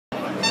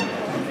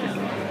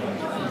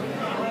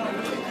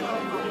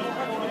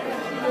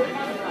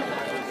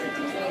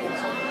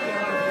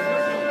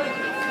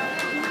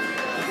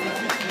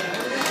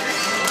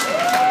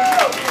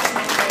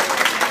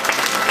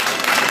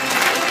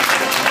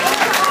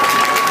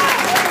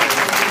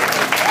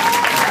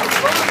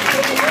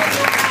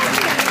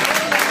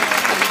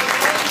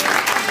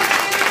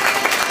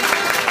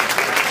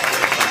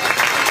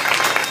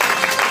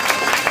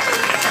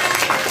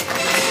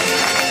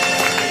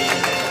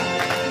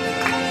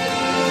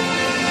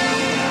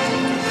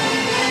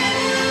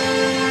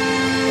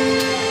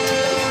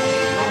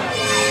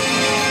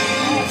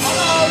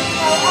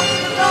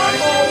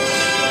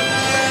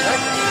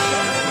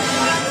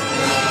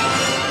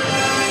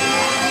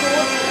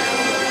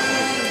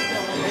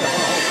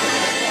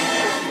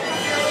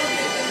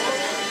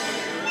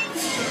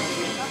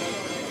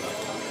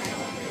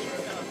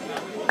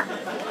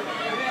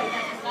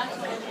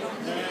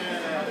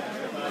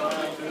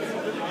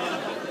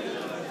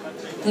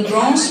The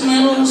bronze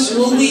medals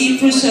will be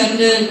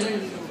presented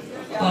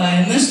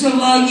by Mr.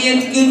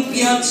 Yorick van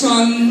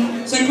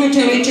Deutekom,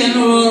 Secretary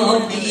General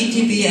of the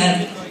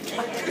ETBF.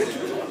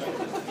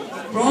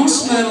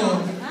 Bronze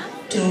medal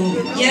to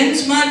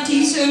Jens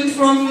Mathisen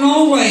from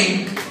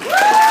Norway.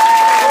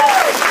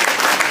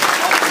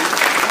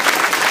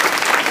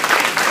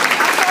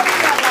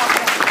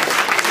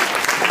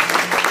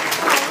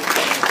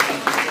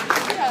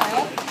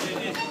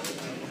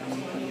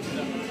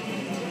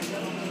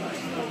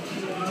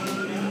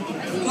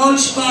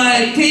 Coached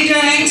by Peter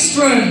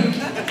Engström.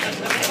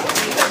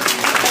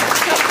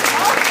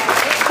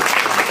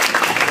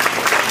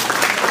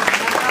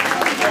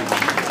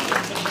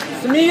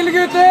 Smil,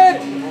 gutter!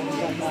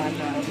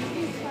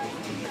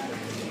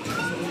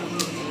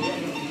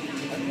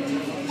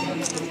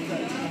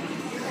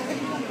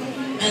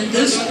 And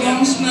this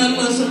bronze medal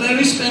is a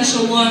very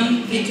special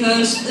one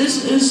because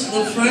this is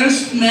the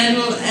first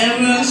medal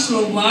ever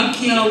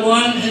Slovakia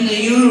won in the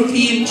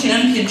European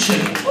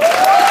Championship.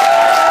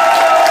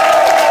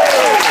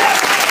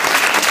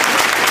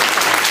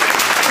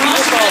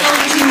 Bronze medal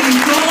to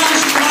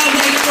Tomáš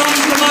Bradek from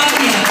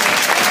Slovakia.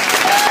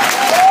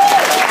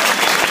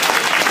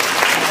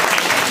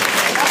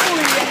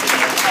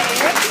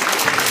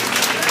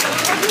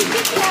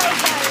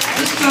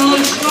 This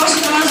coach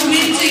Kostas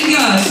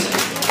Vitzingas.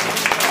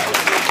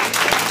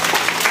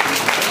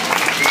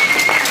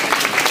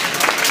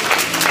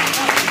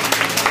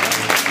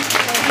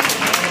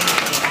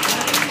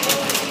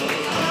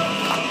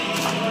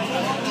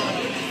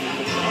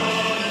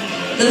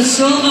 The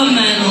silver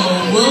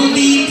medal will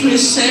be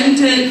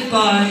presented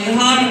by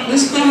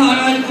Mr.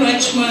 Harald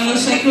Kretschmer,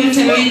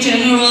 Secretary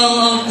General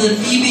of the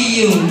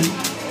DBU.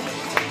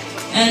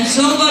 And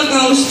silver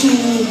goes to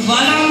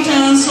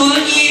Valentin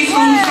Saulnier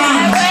from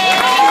France.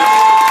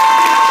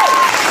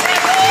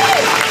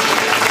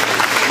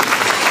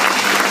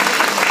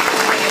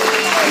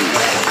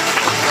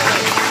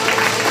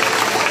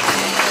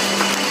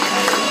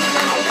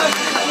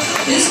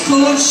 His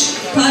coach,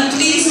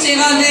 Patrice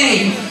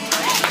Serradei.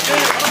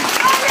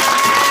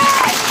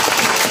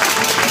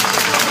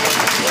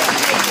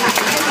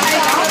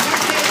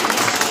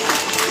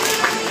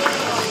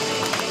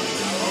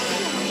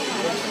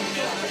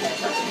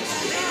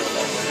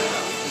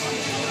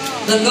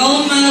 The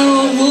gold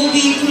medal will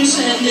be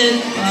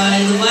presented by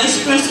the Vice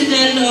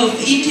President of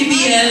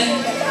ETBF,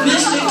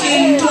 Mr.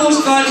 Kim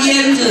Torsgaard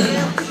Jensen,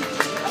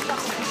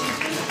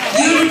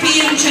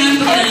 European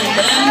champion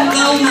and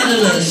gold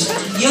medalist,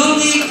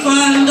 Yorick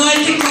van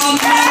Deutekom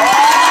from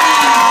Beelden.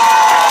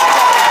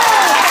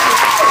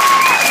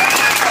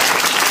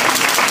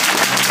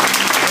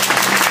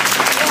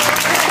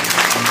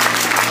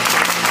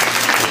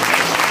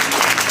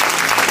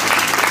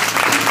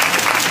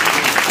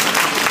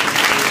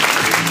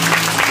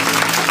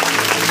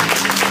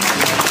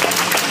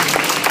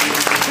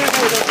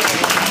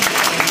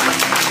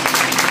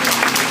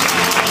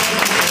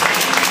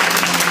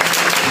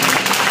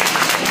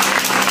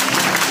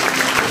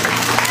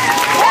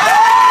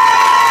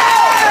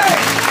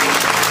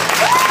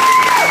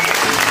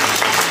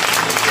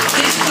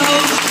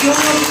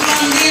 Yorick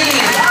van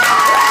Deutekom.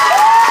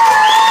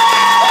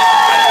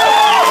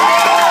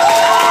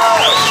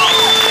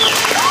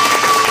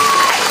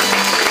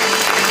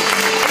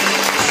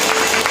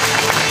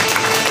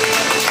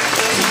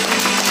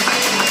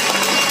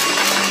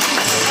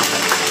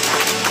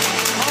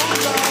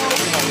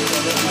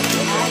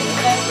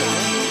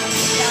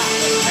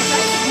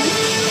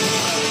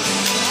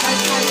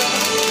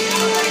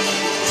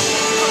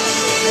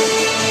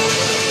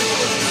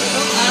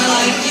 I'd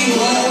like you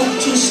all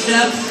to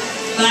step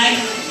back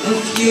a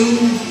few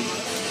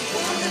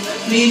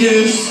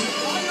meters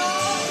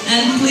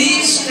and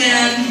please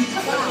stand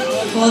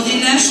for the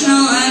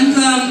national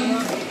anthem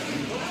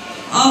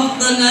of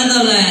the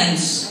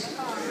Netherlands.